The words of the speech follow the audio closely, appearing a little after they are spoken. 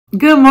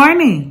Good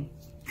morning.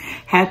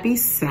 Happy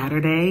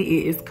Saturday.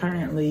 It is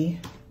currently,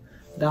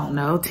 don't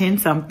know, 10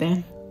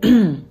 something.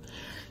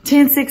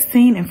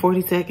 10:16 and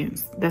 40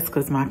 seconds. That's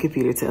because my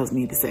computer tells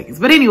me the seconds.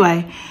 But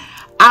anyway,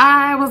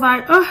 I was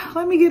like, oh,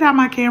 let me get out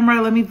my camera.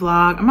 Let me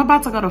vlog. I'm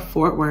about to go to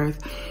Fort Worth.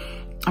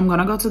 I'm going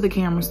to go to the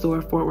camera store,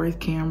 Fort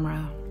Worth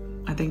Camera.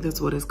 I think that's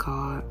what it's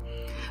called.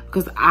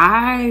 Because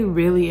I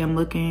really am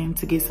looking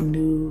to get some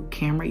new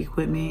camera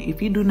equipment.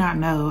 If you do not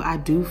know, I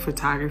do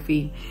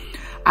photography.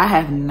 I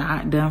have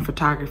not done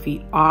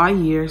photography all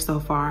year so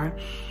far.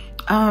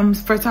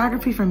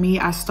 Photography for me,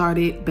 I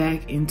started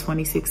back in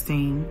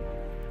 2016.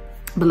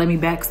 But let me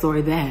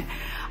backstory that.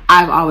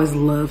 I've always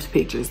loved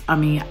pictures. I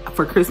mean,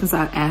 for Christmas,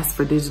 I asked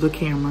for digital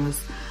cameras.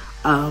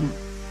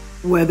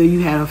 Whether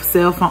you had a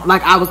cell phone,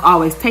 like I was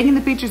always taking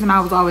the pictures and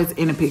I was always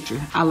in a picture.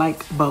 I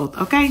like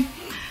both, okay?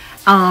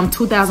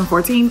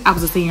 2014, I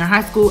was a senior in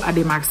high school. I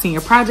did my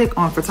senior project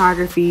on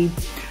photography.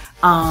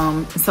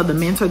 So the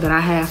mentor that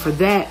I had for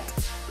that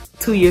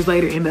 2 years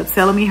later ended up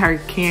selling me her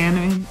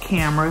Canon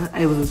camera.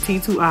 It was a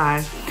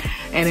T2i.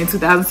 And in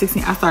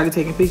 2016, I started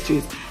taking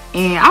pictures.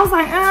 And I was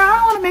like, I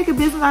don't want to make a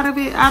business out of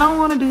it. I don't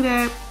want to do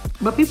that.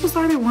 But people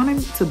started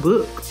wanting to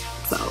book.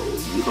 So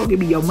you gonna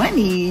give me your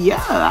money.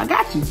 Yeah, I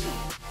got you.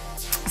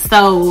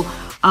 So,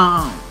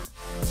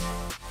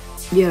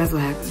 yeah, that's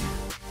what happened.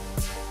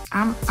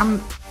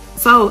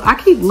 So I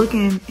keep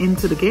looking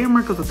into the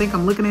camera because I think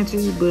I'm looking at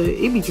you, but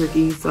it be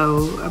tricky.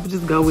 So I would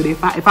just go with it.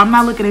 If I'm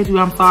not looking at you,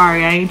 I'm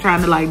sorry. I ain't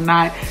trying to like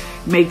not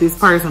make this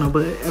personal,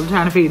 but I'm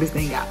trying to figure this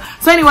thing out.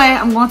 So anyway,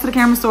 I'm going to the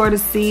camera store to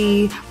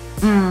see.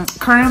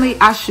 Currently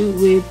I shoot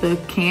with the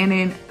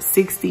Canon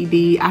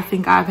 60D. I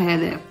think I've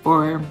had that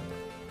for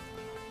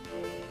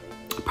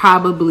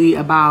probably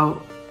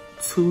about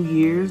 2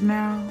 years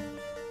now.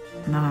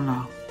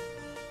 No.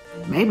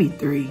 Maybe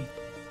 3.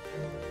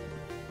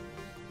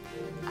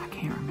 I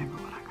can't remember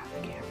what I got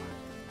the camera.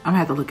 I'm gonna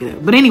have to look it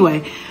up. But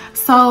anyway,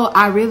 so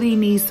I really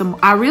need some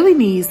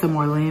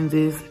more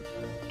lenses,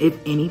 if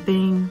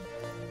anything,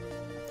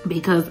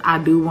 because I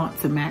do want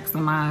to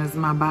maximize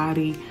my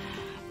body.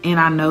 And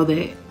I know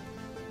that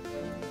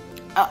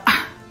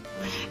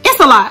it's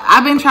a lot.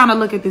 I've been trying to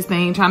look at this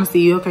thing, trying to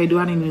see, okay, do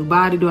I need a new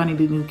body? Do I need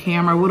a new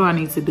camera? What do I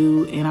need to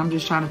do? And I'm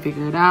just trying to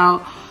figure it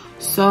out.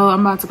 So I'm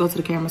about to go to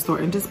the camera store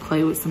and just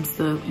play with some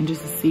stuff and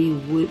just to see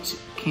which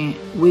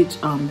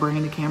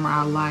brand of camera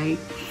I like.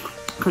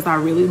 Because I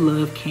really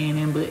love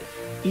Canon, but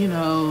you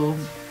know,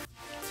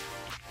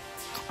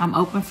 I'm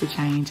open for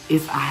change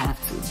if I have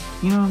to.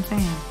 You know what I'm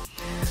saying?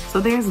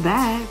 So there's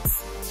that.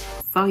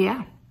 So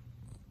yeah.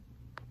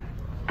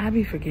 I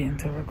be forgetting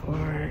to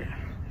record.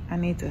 I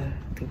need to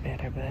do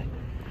better, but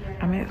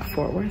I'm at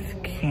Fort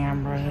Worth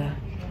Camera.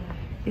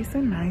 It's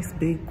a nice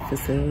big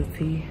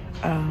facility.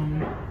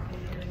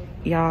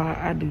 Y'all,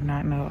 I do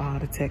not know all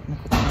the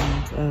technical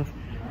terms of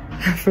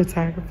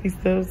photography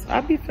stuff, so I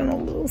be feeling a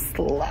little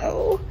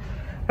slow,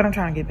 but I'm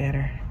trying to get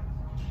better.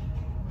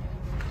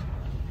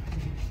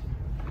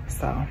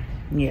 So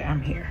yeah,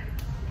 I'm here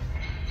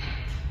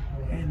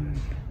and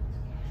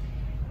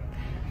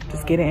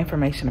just getting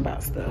information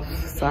about stuff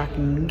so I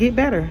can get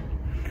better.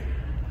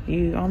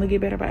 You only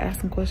get better by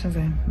asking questions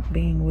and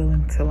being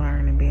willing to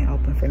learn and being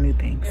open for new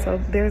things. So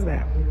there's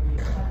that.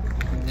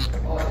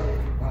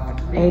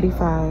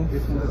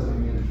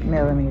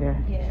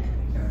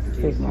 85mm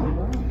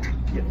signal.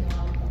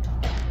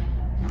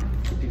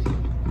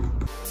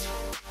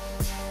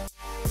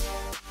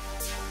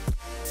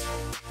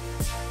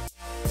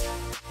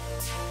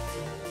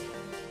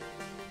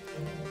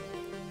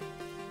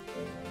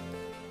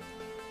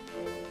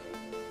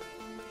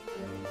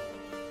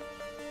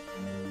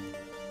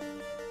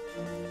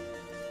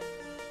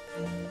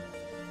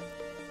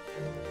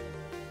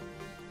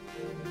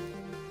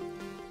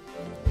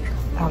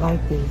 I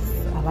like this.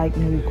 I like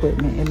new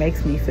equipment. It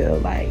makes me feel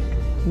like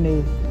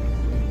new.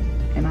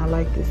 And I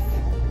like this.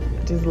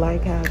 I just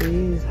like how it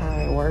is, how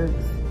it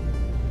works.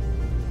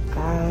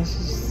 Gosh,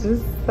 it's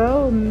just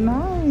so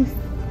nice.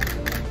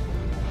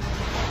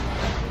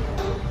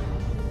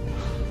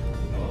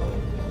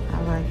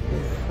 I like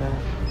this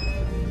stuff.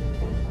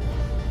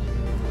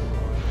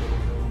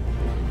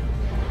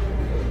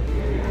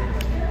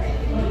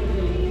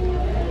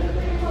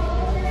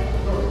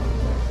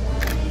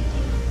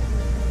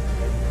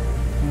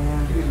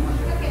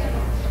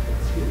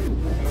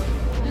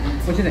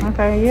 What you think?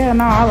 Okay, yeah,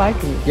 no, I like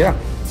it. Yeah.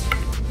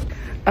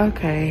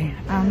 Okay,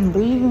 I'm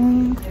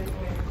leaving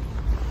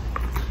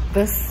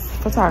this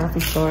photography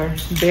store.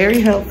 Very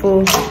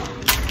helpful.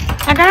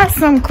 I got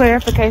some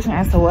clarification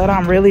as to what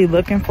I'm really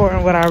looking for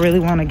and what I really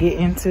want to get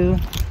into.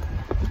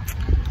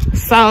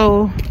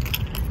 So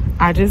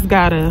I just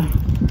gotta,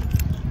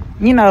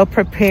 you know,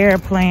 prepare a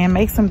plan,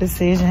 make some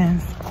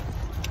decisions,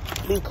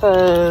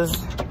 because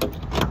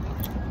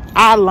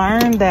I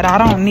learned that I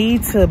don't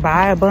need to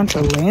buy a bunch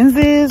of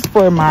lenses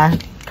for my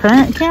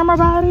current camera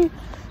body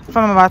if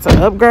I'm about to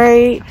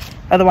upgrade.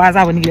 Otherwise,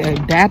 I would need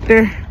an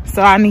adapter.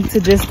 So I need to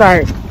just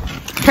start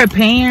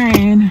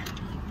preparing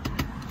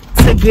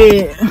to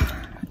get,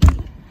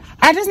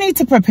 I just need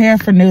to prepare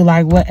for new,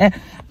 like what,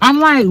 I'm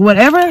like,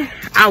 whatever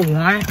I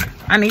want,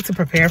 I need to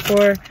prepare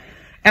for,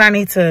 and I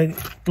need to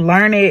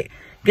learn it,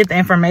 get the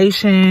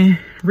information,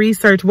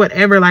 research,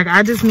 whatever. Like,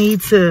 I just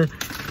need to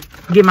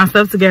get my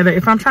stuff together.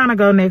 If I'm trying to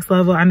go next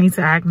level, I need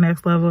to act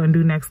next level and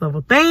do next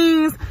level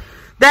things.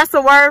 That's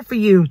the word for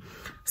you.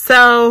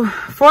 So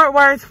Fort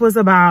Worth was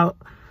about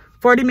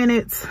 40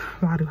 minutes.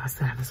 Why do I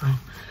say this on?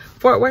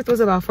 Fort Worth was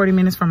about 40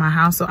 minutes from my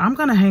house. So I'm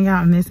going to hang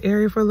out in this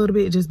area for a little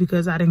bit just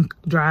because I didn't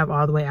drive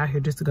all the way out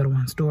here just to go to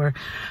one store.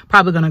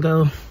 Probably going to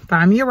go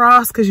find me a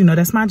Ross because, you know,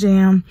 that's my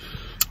jam.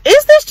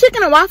 Is this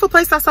chicken and waffle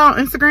place I saw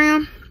on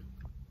Instagram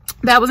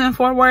that was in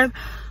Fort Worth?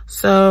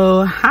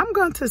 So I'm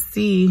going to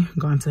see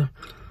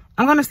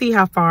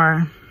how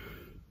far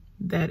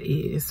that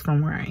is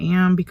from where I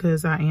am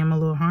because I am a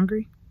little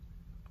hungry.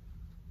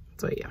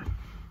 So yeah.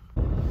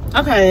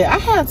 Okay, I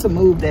had to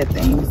move that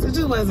thing. It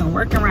just wasn't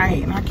working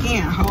right, and I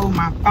can't hold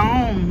my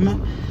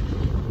phone.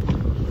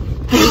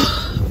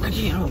 I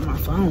can't hold my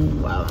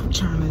phone while I'm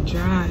trying to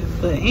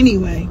drive. But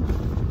anyway,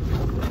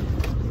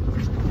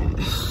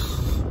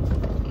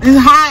 it's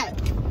hot.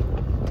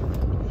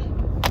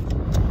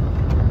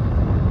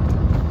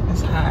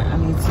 It's hot. I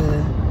need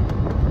to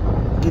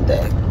get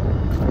that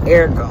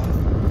air going.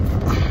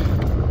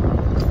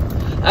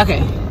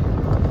 Okay.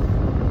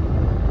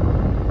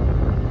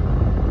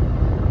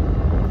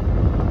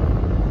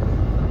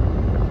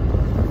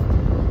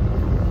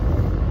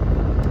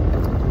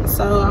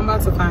 So I'm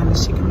about to find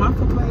this chicken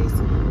waffle place.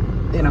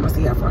 Then I'm gonna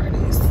see how far it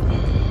is.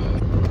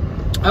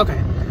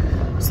 Okay.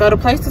 So the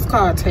place is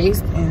called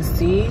Taste and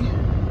See.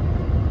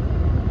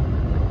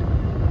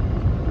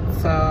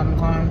 So I'm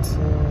going to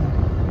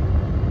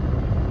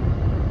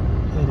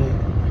hit it.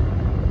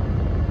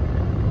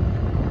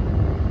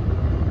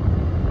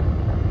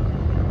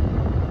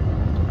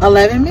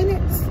 11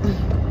 minutes.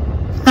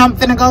 I'm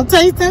finna go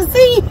taste and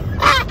see.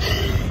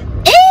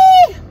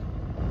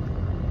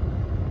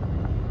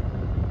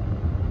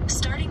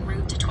 Starting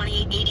route to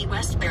 2880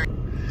 Westbury.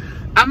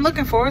 I'm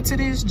looking forward to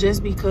this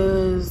just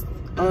because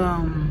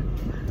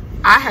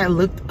I had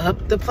looked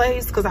up the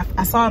place because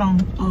I saw it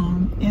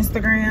on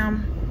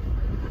Instagram.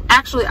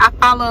 Actually, I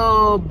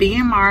follow B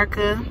and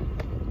Marka,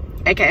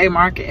 aka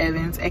Marka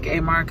Evans, aka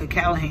Marka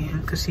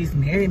Callahan, because she's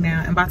married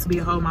now and about to be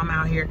a whole mama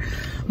out here.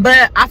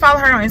 But I follow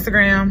her on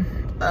Instagram,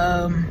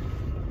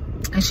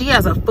 and she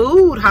has a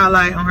food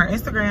highlight on her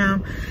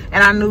Instagram,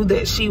 and I knew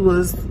that she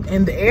was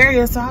in the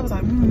area, so I was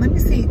like, let me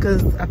see,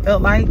 because I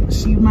felt like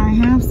she might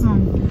have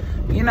some,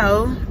 you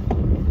know,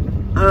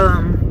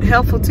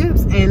 helpful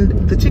tips.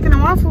 And the chicken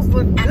and waffles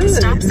look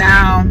good.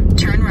 Now,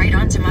 turn right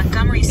onto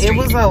Montgomery Street. It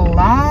was a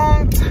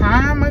long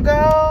time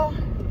ago,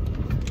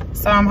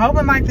 so I'm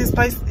hoping like this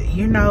place,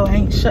 you know,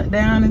 ain't shut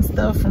down and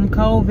stuff from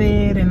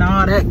COVID and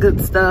all that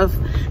good stuff.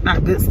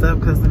 Not good stuff,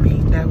 because I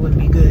mean that wouldn't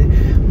be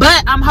good,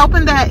 but I'm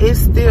hoping that it's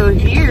still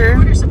here.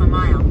 3/4 of a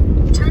mile,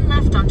 turn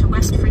left onto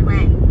West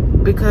Freeway,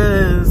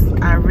 because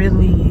I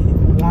really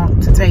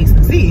want to taste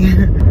and see.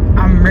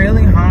 I'm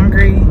really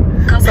hungry.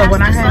 Go so past when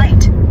this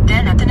light,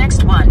 then at the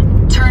next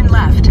one, turn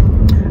left.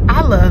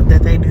 I love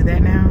that they do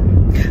that now,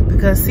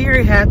 because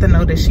Siri had to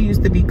know that she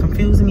used to be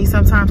confusing me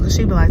sometimes, because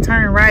she'd be like,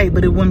 turn right,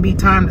 but it wouldn't be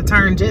time to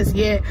turn just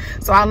yet.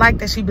 So I like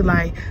that she'd be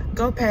like,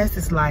 go past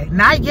this light.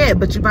 Not yet,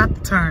 but you're about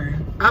to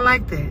turn. I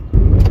like that.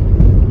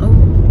 Oh.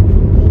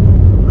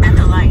 At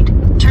the light,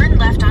 turn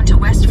left onto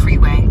West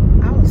Freeway.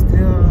 I was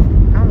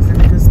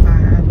in a good spot.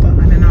 I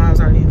didn't know I was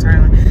already in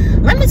turn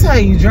lane. Let me tell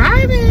you,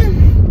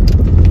 driving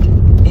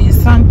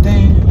is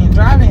something, and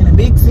driving in a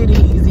big city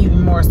is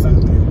even more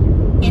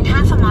something. In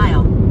half a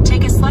mile,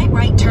 take a slight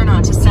right turn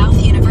onto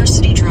South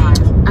University Drive.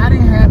 I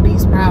didn't have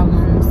these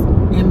problems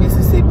in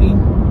Mississippi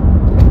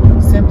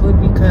simply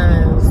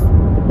because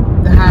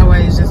the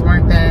highways just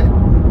weren't that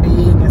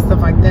big and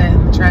stuff like that,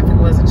 and the traffic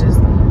wasn't just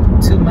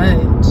too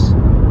much.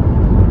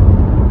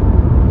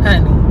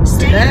 Honey,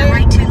 stay in the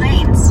right 2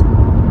 lanes.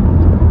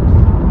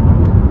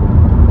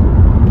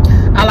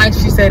 I like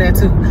she said that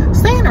too.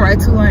 Stay in the right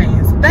 2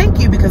 lanes. Thank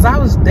you, because I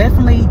was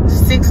definitely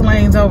 6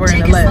 lanes over in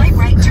the left. Take a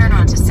slight right turn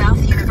onto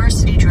South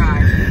University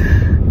Drive.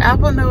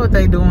 Apple know what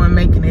they doing,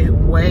 making it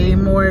way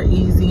more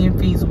easy and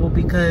feasible,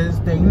 because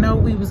they know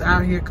we was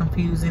out here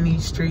confusing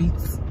these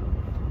streets.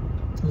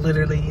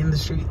 Literally in the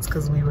streets,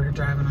 because we were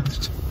driving on the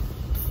street.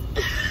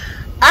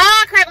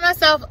 I cracked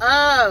myself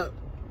up.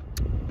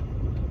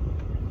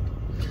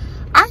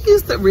 I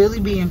used to really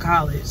be in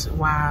college.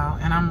 Wow.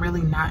 And I'm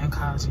really not in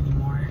college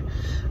anymore.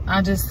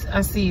 I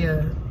see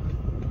a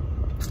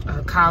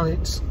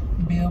college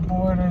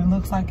billboard, or it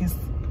looks like it's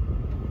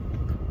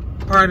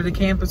part of the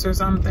campus or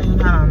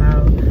something. I don't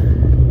know.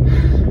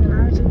 And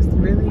I just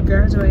really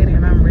graduated,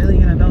 and I'm really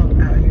an adult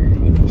out here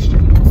in these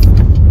streets.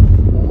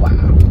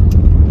 Wow.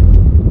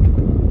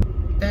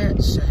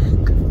 That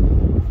Shack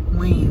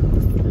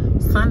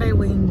wings, Sunday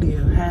wing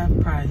deal, half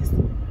price.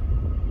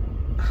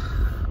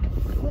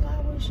 Well, I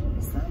wish it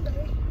was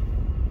Sunday.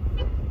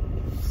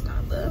 I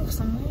love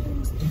some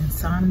wings and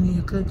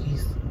Sonia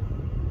cookies.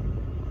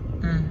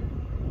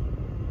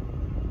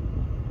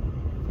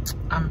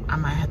 I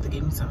might have to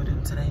get me some of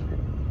them today.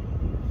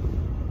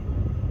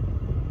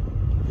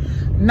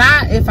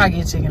 Not if I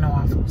get chicken and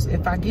waffles.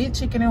 If I get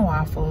chicken and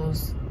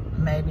waffles,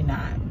 maybe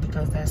not,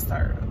 because that's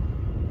syrup.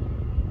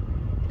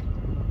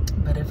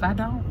 But if I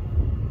don't,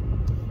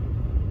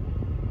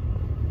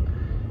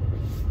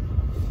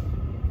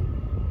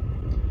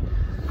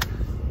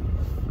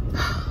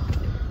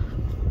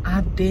 I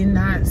did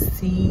not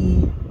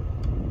see.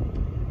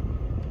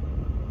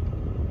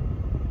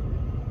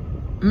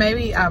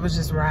 Maybe I was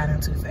just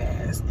riding too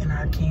fast and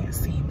I can't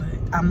see, but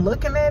I'm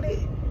looking at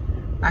it.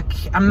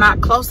 I'm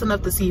not close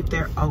enough to see if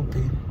they're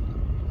open.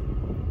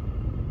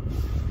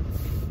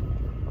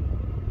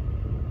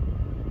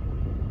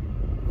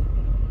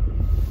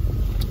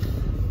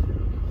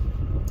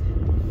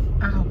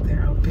 I hope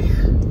they're open.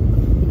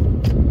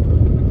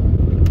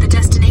 The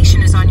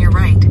destination is on your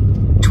right.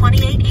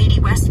 2880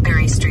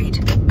 Westbury Street.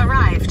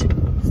 Arrived.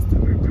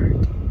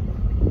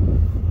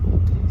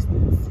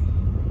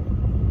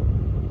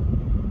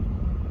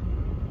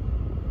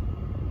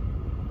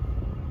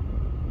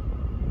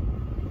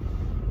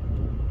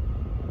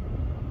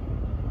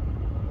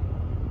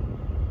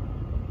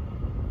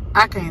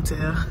 I can't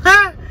tell.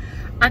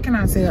 I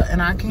cannot tell,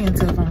 and I can't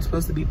tell if I'm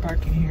supposed to be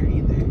parking here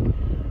either.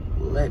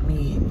 Let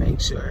me make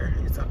sure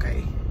it's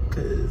okay,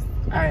 because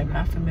I am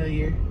not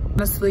familiar.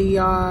 Honestly,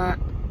 y'all,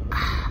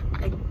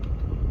 I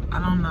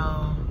don't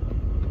know.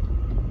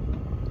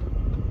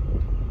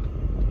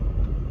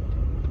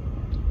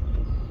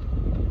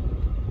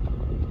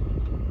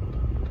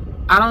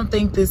 I don't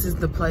think this is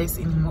the place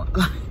anymore.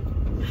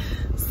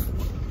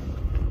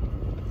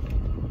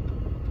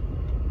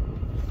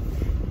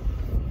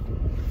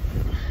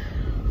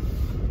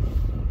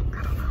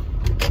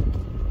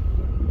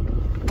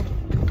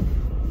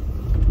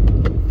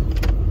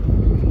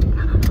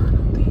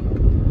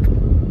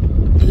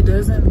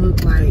 Doesn't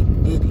look like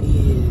it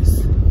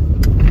is.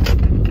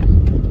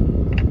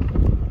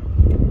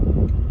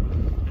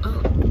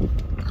 Oh,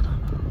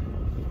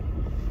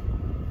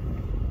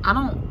 I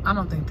don't know. I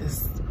don't think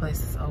this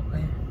place is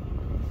open.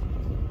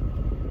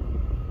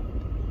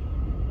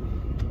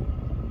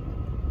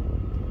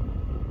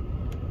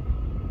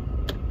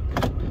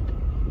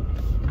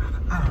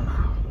 I don't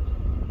know.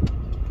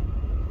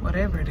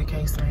 Whatever the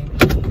case may be.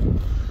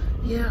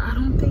 Yeah, I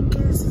don't think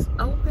it's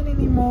open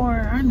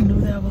anymore. I knew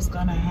that was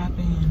gonna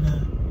happen.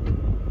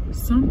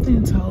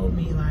 Something told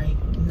me like,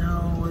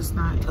 no, it's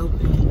not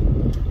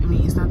open. I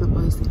mean, it's not the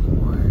place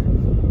anymore.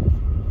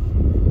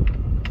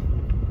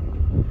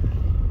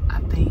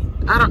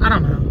 I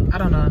don't know. I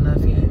don't know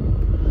enough yet.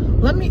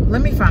 Let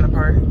me find a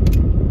part.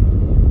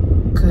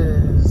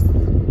 Cause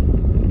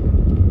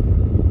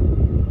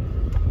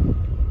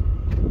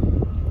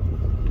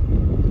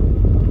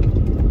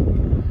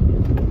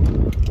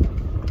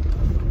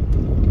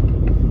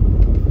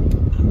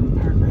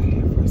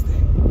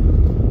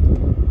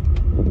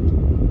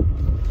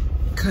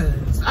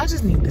I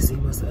just need to see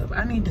what's up.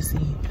 I need to see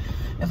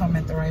if I'm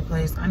at the right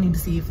place. I need to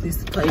see if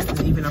this place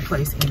is even a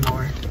place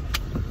anymore.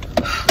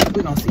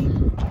 We're gonna see.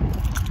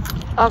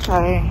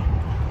 Okay,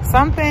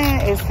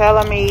 something is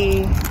telling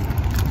me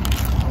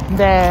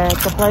that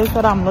the place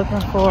that I'm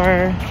looking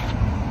for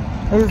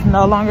is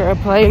no longer a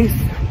place.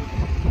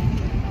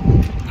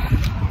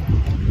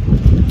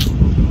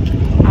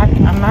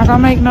 I'm not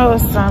gonna make no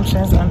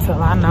assumptions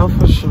until I know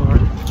for sure.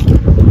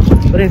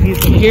 But if you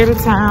can hear the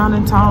sound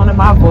and tone in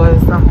my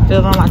voice, I'm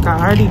feeling like I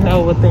already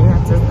know what the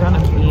answer is gonna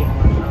be.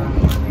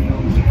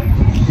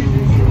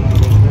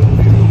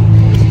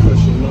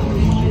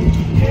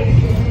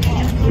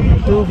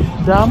 This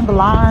dumb,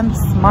 blonde,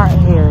 smart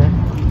hair.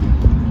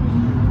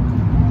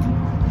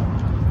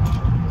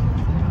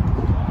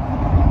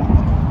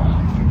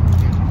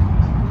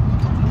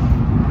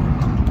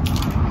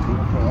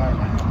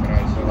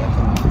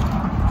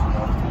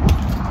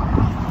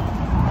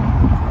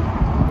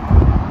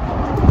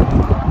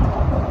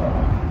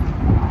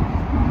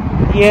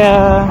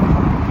 Yeah,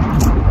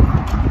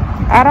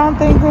 I don't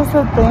think it's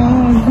a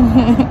thing.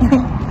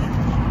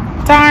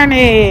 Darn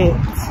it.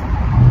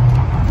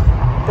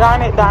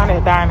 Darn it, darn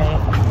it, darn it.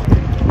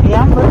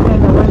 Yeah, I'm looking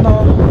in the window.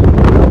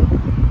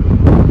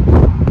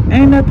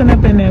 Ain't nothing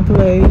up in that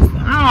place.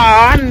 Oh,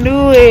 I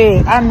knew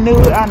it. I knew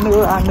it, I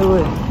knew it, I knew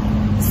it.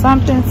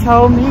 Something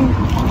told me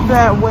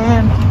that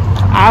when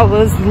I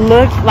was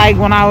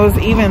when I was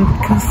even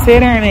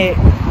considering it,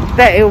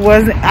 that it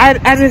wasn't,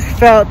 I just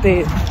felt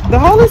it. The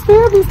Holy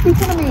Spirit be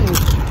speaking to me.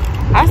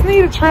 I just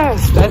need to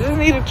trust. I just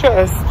need to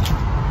trust.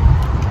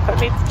 I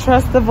need to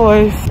trust the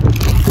voice.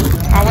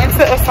 I went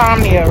to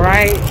Insomnia,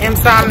 right?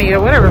 Insomnia,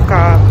 whatever it's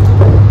called.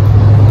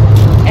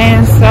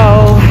 And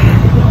so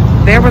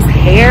there was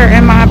hair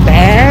in my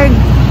bag.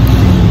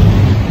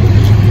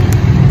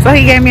 So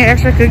he gave me an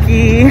extra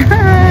cookie.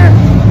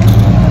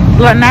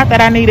 But not that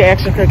I need an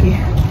extra cookie.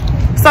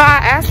 So I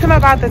asked him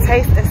about the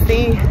taste and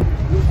see.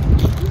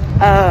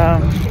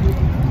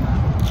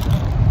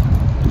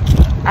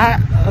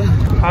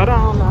 Hold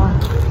on now.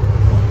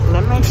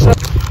 Let me make sure.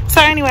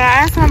 So anyway,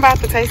 I asked him about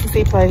the Taste and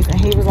See place, and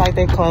he was like,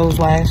 they closed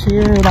last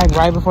year, like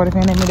right before the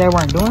pandemic. They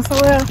weren't doing so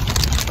well.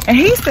 And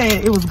he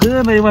said it was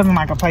good, but it wasn't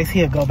like a place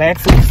he'd go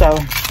back to. So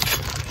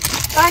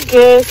I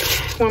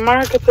guess when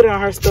Monica put it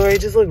on her story,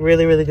 it just looked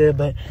really, really good.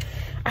 But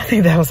I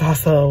think that was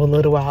also a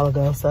little while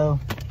ago. So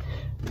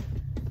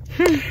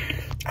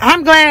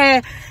I'm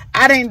glad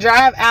I didn't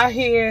drive out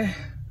here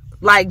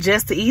like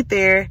just to eat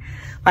there.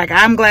 Like,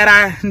 I'm glad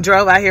I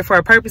drove out here for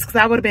a purpose, because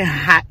I would have been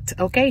hot,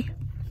 okay?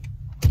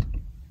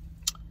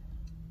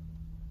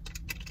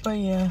 But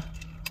yeah,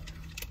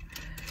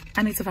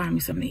 I need to find me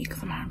something to eat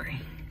because I'm hungry.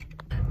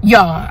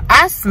 Y'all,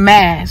 I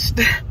smashed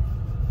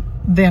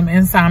them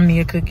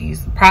insomnia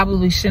cookies.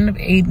 Probably shouldn't have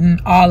eaten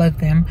all of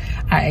them.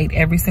 I ate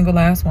every single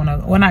last one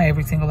of them. Well, not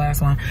every single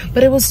last one,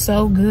 but it was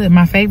so good.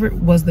 My favorite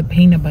was the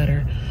peanut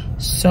butter.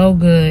 So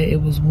good.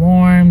 It was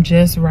warm,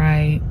 just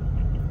right.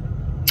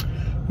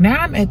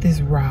 Now I'm at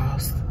this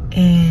Ross,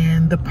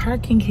 and the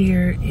parking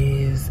here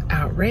is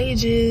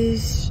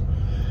outrageous.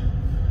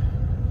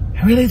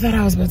 I really thought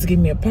I was about to give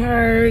me a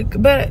park,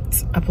 but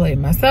I played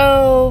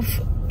myself.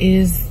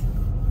 Is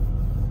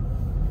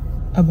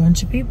a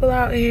bunch of people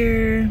out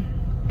here,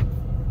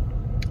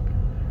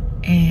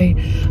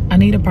 and I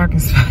need a parking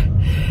spot.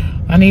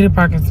 I need a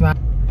parking spot,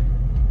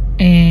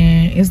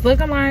 and it's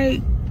looking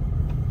like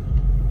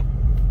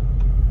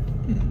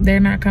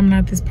they're not coming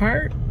out this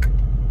park.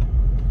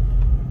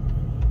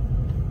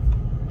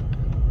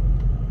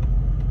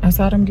 I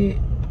saw them get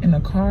in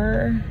a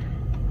car,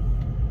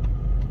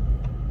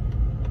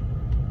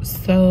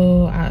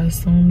 so I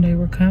assumed they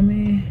were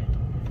coming.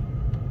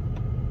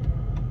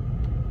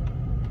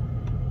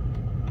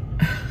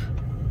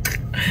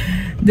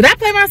 Did I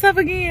play myself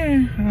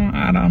again?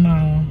 I don't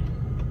know.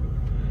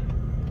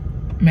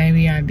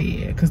 Maybe I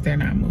did, because they're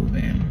not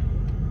moving.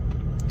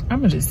 I'm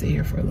gonna just sit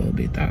here for a little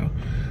bit though.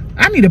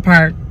 I need a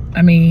park.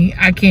 I mean,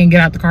 I can't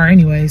get out the car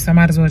anyway, so I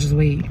might as well just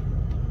wait.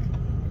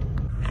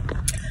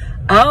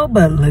 Oh,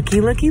 but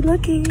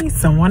looky.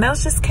 Someone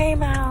else just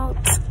came out,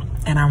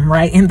 and I'm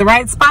right in the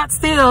right spot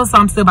still, so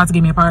I'm still about to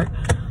give me a park.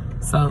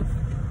 So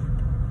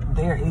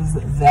there is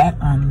that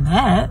on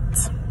that.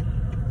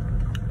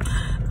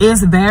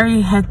 It's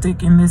very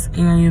hectic in this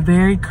area,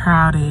 very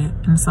crowded,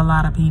 and it's a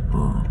lot of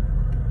people,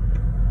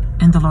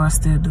 and the Lord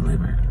still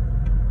delivered.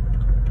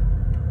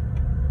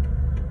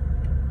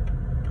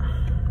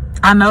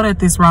 I know that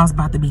this Ross is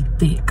about to be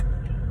thick.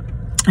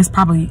 It's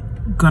probably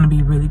gonna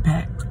be really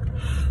packed.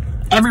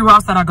 Every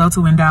Ross that I go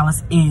to in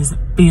Dallas is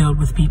filled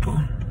with people,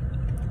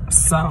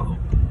 so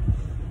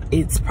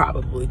it's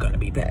probably gonna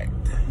be packed.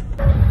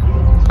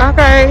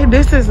 Okay,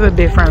 this is a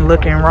different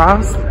looking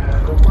Ross.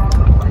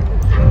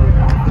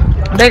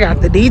 They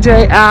got the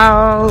DJ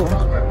out.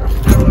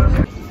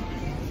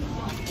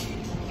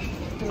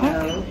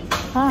 Hello.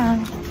 Hi.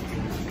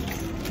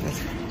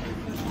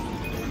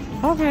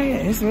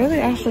 Okay, it's really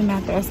actually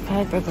not as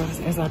packed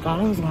as I thought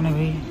it was gonna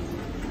be.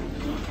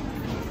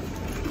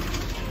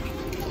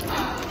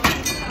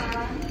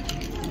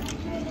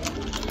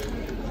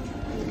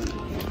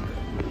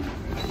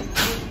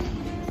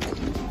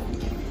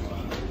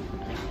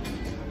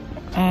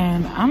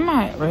 And I'm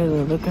not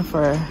really looking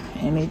for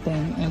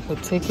anything in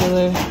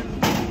particular,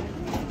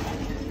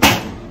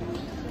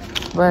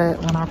 but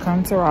when I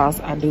come to Ross,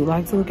 I do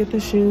like to look at the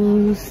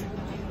shoes,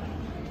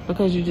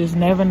 because you just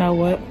never know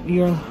what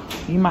you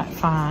might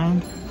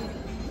find.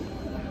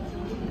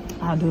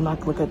 I do like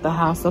to look at the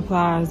house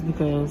supplies,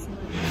 because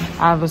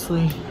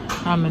obviously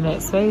I'm in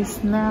that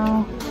space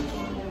now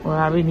where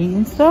I be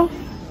needing stuff.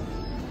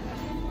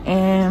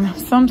 And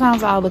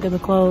sometimes I'll look at the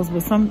clothes,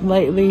 but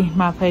lately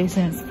my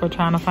patience for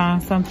trying to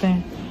find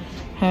something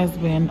has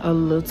been a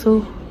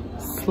little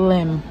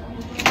slim.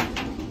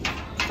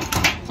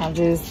 I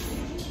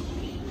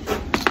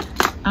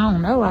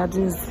don't know, I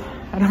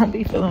don't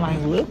be feeling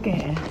like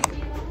looking.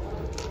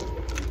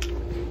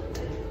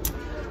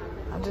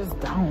 I just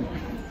don't.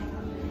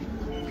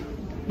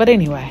 But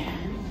anyway.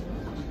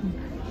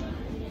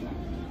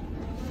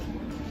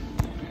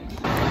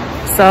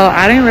 So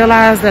I didn't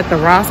realize that the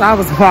Ross I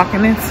was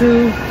walking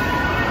into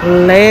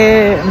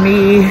led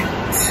me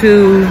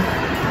to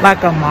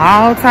like a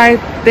mall type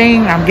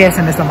thing. I'm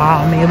guessing it's a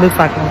mall. I mean, it looks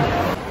like one.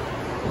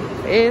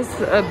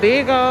 It's a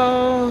big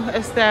old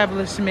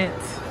establishment.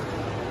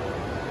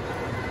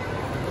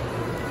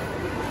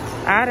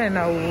 I didn't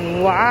know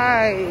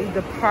why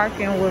the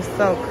parking was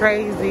so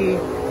crazy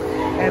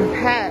and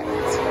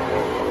packed.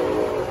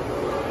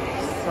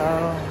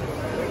 So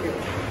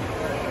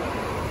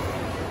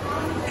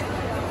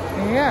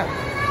yeah.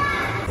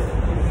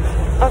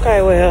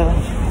 Okay, well,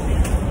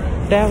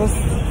 that was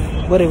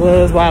what it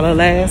was while it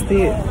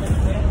lasted.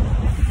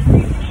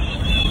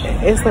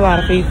 It's a lot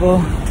of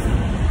people.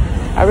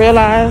 I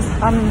realize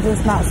I'm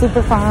just not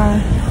super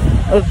fond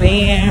of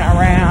being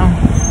around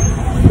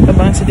a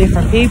bunch of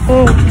different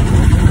people.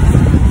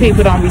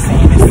 People don't be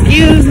saying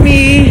excuse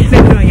me,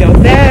 they be on your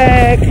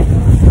back,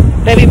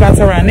 they be about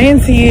to run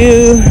into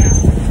you.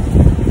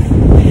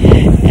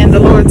 And the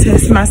Lord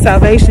tests my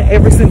salvation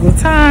every single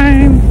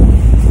time.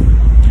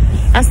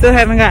 I still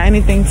haven't got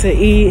anything to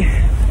eat.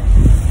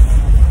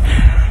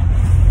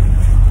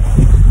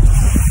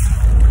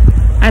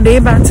 I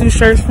did buy 2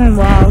 shirts from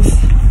Ross.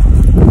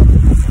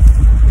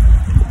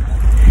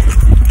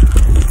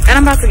 And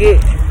I'm about to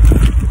get,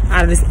 I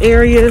out of this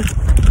area.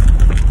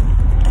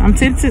 I'm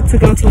tempted to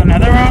go to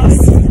another Ross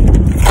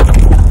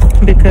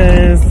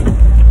because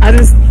I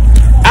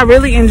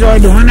really enjoy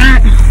doing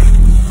that.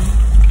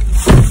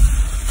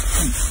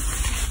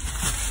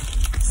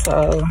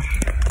 So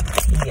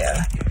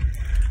yeah,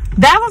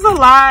 that was a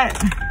lot.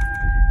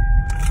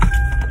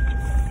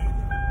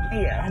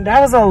 Yeah, that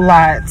was a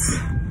lot.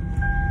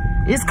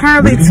 It's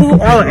currently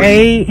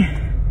 2:08.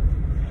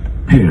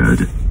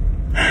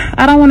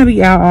 I don't want to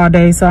be out all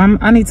day, so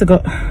I need to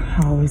go.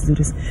 I always do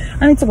this.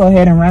 I need to go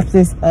ahead and wrap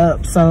this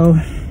up. So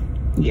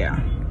yeah.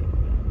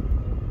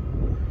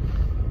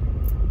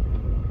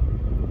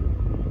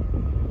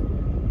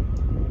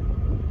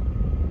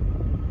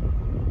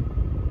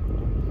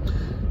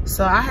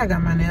 So I had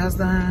got my nails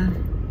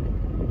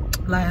done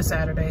last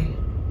Saturday.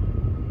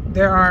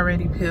 They're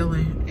already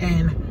peeling,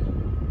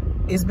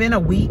 and it's been a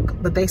week,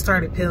 but they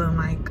started peeling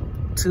like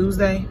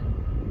Tuesday.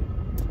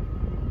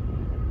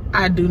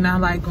 I do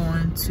not like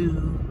going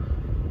to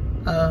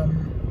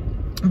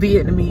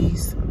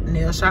Vietnamese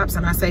nail shops,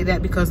 and I say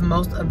that because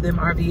most of them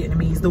are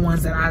Vietnamese, the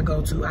ones that I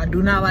go to. I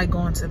do not like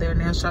going to their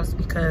nail shops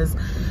because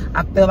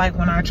I feel like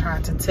when I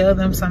try to tell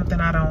them something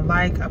I don't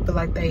like, I feel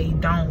like they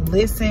don't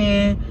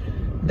listen.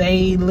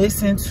 They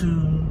listen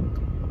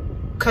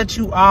to cut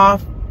you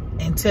off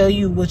and tell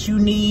you what you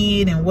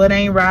need and what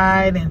ain't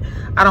right, and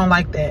I don't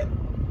like that.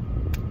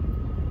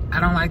 I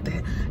don't like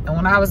that. And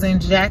when I was in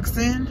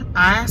Jackson,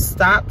 I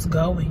stopped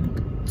going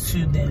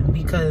to them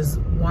because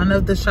one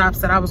of the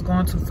shops that I was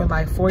going to for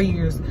like 4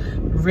 years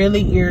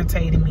really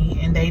irritated me,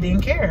 and they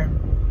didn't care.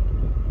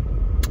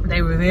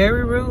 They were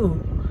very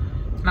rude.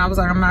 And I was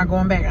like, I'm not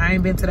going back. I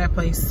ain't been to that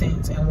place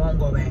since and won't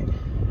go back.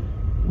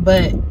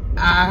 But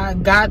I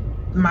got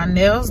my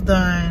nails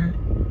done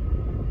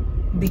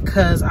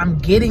because I'm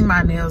getting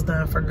my nails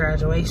done for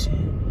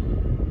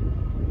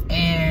graduation.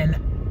 And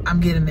I'm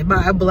getting it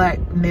by a black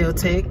nail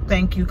tech.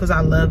 Thank you, because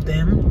I love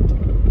them.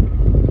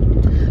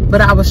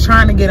 But I was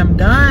trying to get them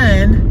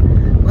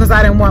done because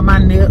I didn't want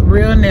my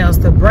real nails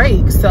to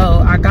break. So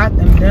I got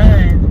them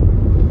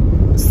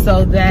done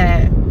so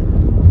that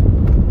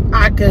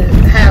I could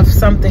have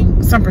some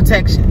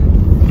protection.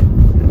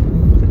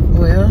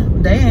 Well,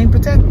 they ain't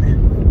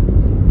protecting.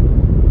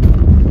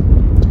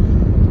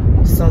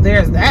 So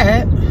there's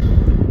that.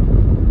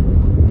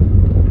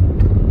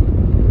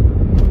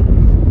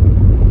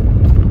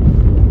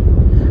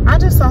 I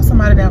just saw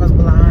somebody that was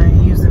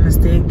blind using a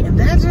stick, and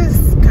that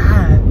just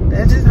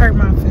hurt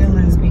my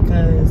feelings,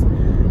 because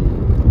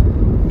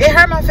it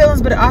hurt my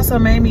feelings, but it also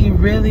made me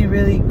really,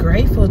 really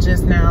grateful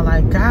just now.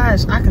 Like,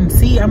 gosh, I can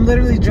see. I'm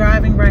literally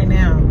driving right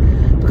now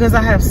because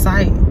I have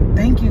sight.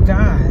 Thank you,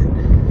 God.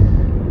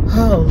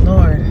 Oh,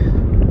 Lord.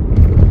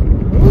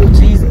 Oh,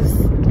 Jesus.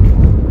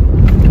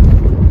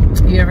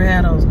 You ever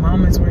had those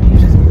moments where you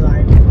just be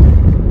like,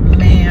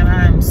 man,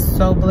 I'm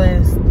so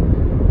blessed.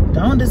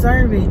 Don't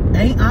deserve it.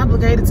 Ain't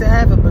obligated to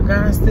have it, but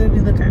God still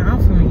be looking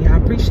out for me. I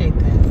appreciate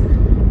that.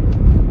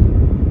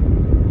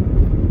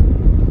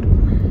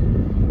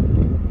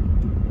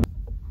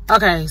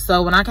 Okay,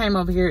 so when I came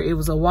over here, it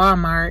was a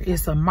Walmart,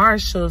 it's a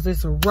Marshalls,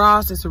 it's a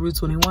Ross, it's a Route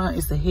 21,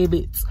 it's a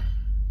Hibbett's,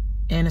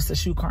 and it's a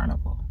Shoe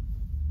Carnival.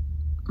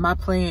 My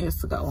plan is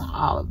to go in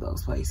all of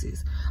those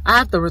places. I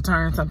have to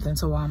return something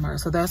to Walmart,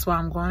 so that's why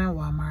I'm going to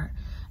Walmart.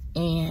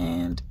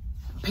 And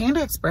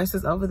Panda Express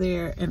is over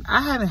there, and I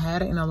haven't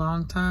had it in a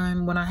long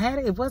time. When I had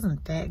it, it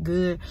wasn't that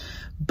good.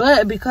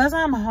 But because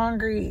I'm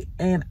hungry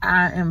and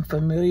I am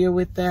familiar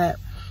with that,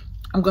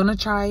 I'm going to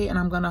try it, and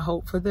I'm going to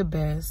hope for the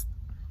best.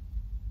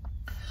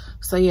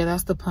 So yeah,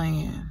 that's the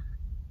plan.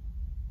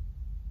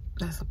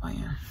 That's the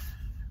plan.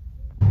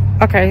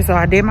 Okay, so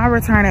I did my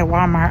return at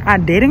Walmart. I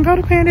didn't go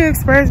to Panda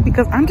Express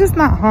because I'm just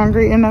not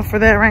hungry enough for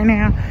that right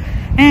now.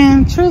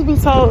 And truth be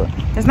told,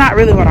 it's not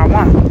really what I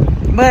want.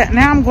 But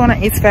now I'm going to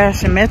It's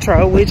Fashion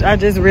Metro, which I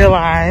just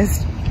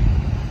realized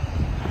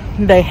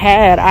they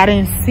had. I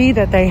didn't see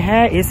that they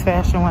had It's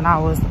Fashion when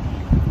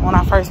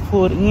I first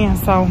pulled in.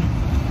 So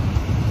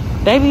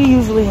they be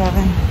usually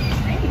having,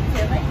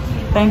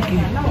 thank you.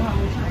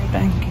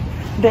 Thank you.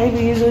 They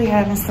be usually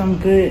having some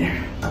good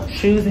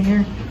shoes in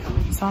here.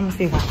 So I'm gonna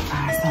see if I can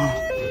find some.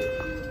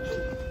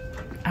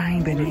 I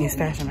ain't been in It's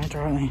Fashion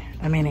Metro in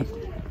a minute.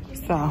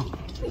 So I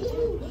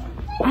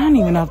don't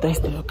even know if they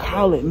still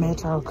call it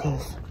Metro,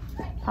 because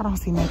I don't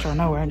see Metro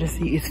nowhere. I just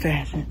see It's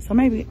Fashion. So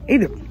maybe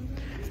either.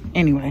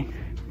 Anyway,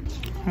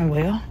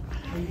 well,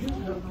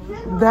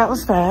 that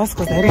was fast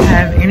because they didn't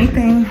have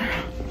anything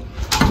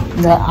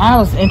that I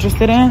was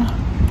interested in.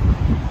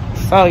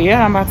 So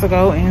yeah, I'm about to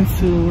go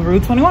into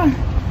Route 21.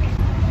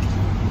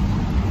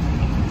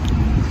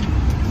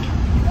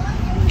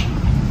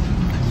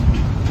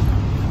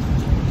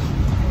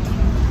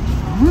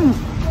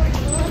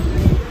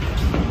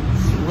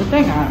 What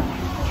they got?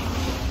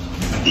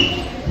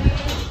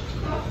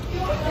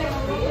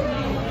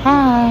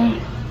 Hi.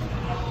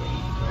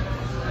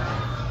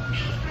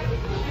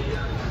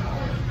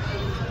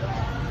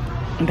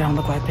 It don't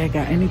look like they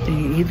got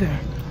anything either.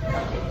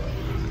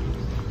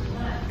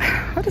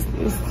 What is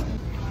this?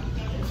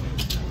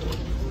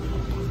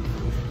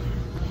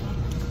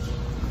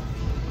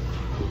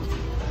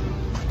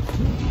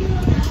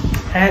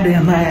 That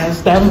didn't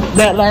last.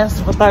 That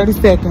lasted for 30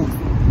 seconds.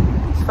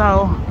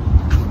 So,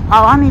 oh,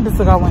 I needed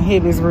to go and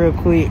hit this real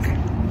quick.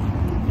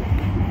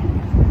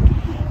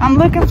 I'm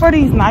looking for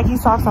these Nike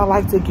socks I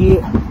like to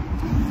get.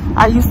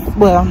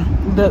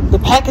 The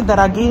packet that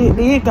I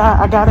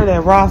got it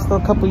at Ross a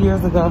couple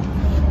years ago.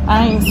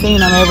 I ain't seen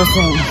them ever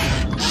since.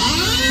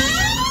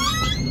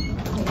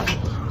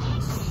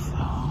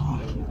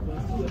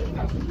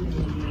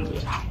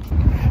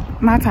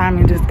 My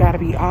timing just gotta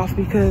be off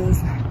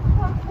because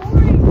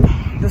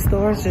the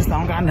stores just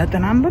don't got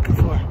nothing I'm looking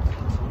for.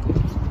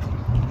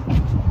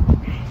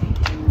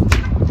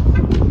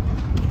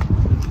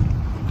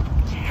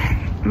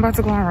 I'm about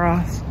to go on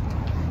Ross.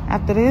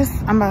 After this,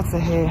 I'm about to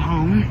head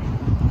home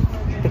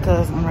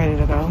because I'm ready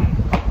to go.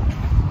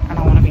 I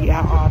don't want to be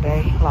out all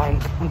day,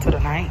 like until the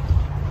night.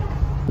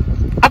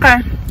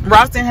 Okay,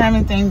 Ross didn't have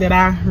anything that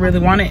I really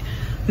wanted.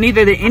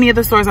 Neither did any of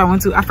the stores I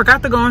went to. I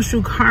forgot to go on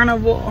Shoe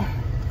Carnival.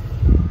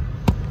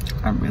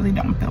 I really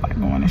don't feel like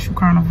going to Shoe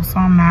Carnival, so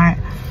I'm not.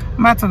 I'm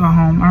about to go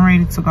home. I'm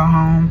ready to go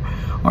home,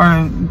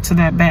 or to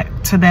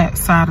that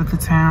side of the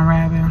town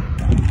rather.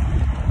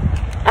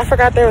 I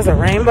forgot there was a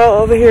rainbow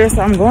over here,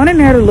 so I'm going in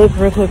there to look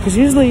real quick, because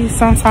usually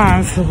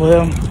sometimes,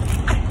 well,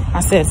 I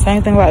said the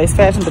same thing about It's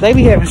Fashion, but they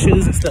be having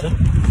shoes and stuff.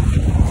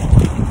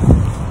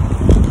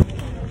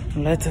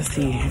 Let's just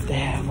see if they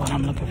have what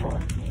I'm looking for.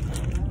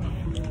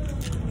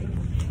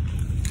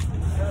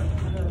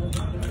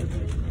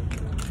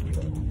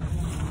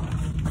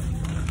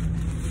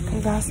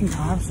 They got some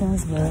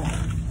options, but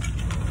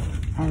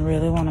I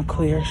really want a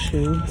clear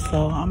shoe,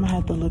 so I'm gonna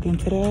have to look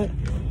into that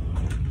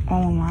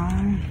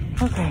online.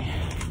 Okay.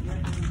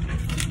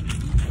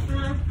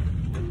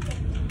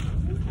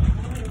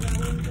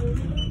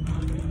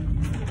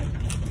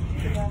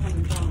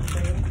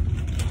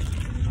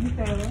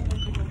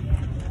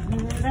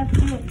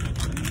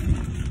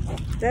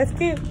 That's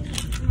cute.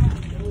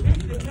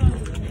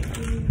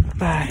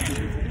 Bye.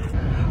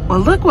 Well,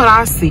 look what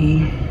I see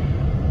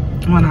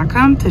when I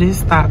come to this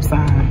stop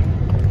sign.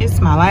 It's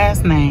my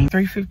last name,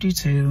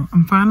 352.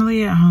 I'm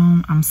finally at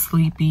home. I'm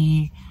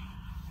sleepy.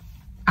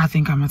 I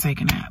think I'm gonna take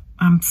a nap.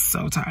 I'm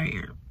so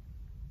tired.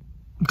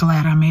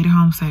 Glad I made it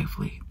home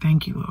safely.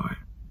 Thank you, Lord.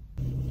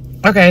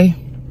 Okay,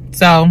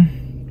 so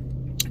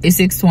it's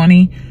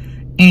 6:20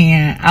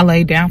 and I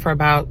laid down for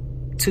about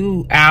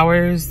 2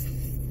 hours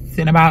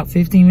in about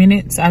 15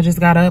 minutes. I just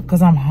got up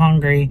because I'm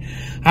hungry.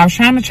 I was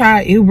trying to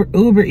try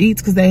Uber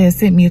Eats because they had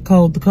sent me a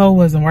code. The code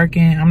wasn't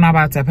working. I'm not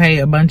about to pay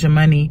a bunch of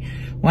money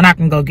when I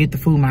can go get the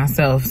food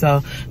myself.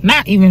 So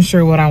not even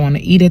sure what I want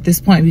to eat at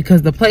this point,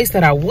 because the place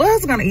that I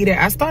was going to eat at,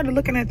 I started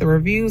looking at the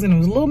reviews and it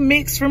was a little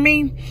mixed for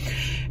me.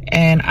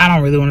 And I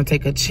don't really want to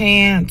take a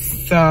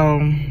chance.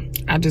 So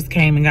I just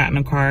came and got in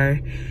the car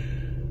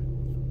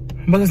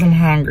because I'm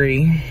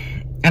hungry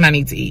and I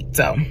need to eat.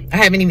 So I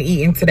haven't even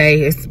eaten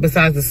today. It's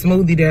besides the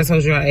smoothie that I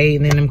told you I ate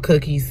and then them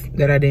cookies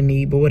that I didn't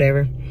eat, but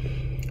whatever.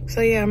 So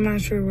yeah, I'm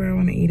not sure where I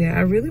want to eat at.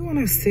 I really want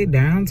to sit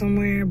down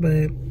somewhere,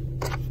 but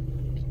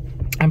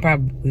I'm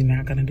probably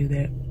not gonna do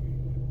that.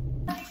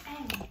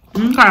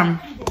 Okay.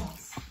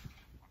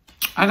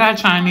 I got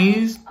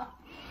Chinese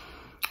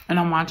and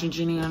I'm watching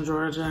Ginny and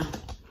Georgia.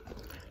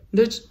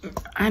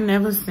 I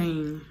never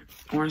seen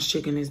orange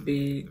chicken this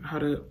big.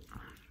 Hold up.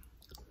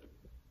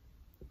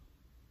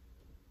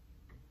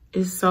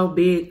 It's so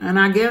big. And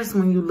I guess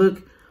when you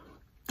look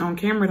on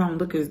camera, it don't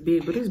look as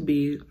big, but it's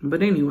big.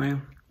 But anyway,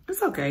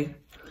 it's okay.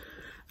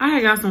 I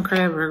had got some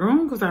crab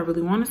rangoon because I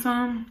really wanted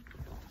some.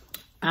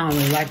 I don't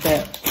really like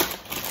that.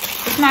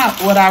 It's not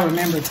what I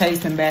remember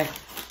tasting back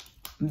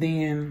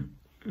then.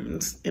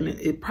 And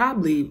it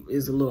probably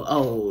is a little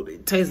old.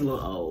 It tastes a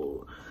little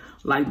old.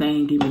 Like they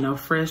ain't give me no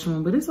fresh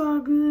one, but it's all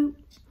good.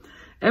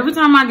 Every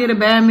time I get a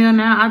bad meal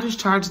now, I just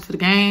charge it to the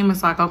game.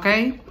 It's like,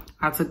 okay,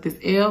 I took this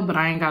L, but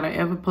I ain't gotta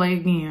ever play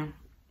again.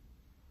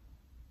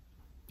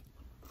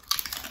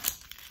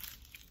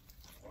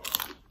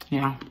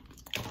 Yeah,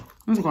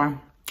 it's okay.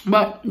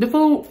 But the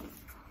food,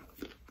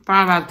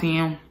 5 out of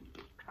 10.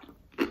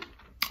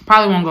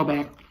 Probably won't go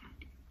back.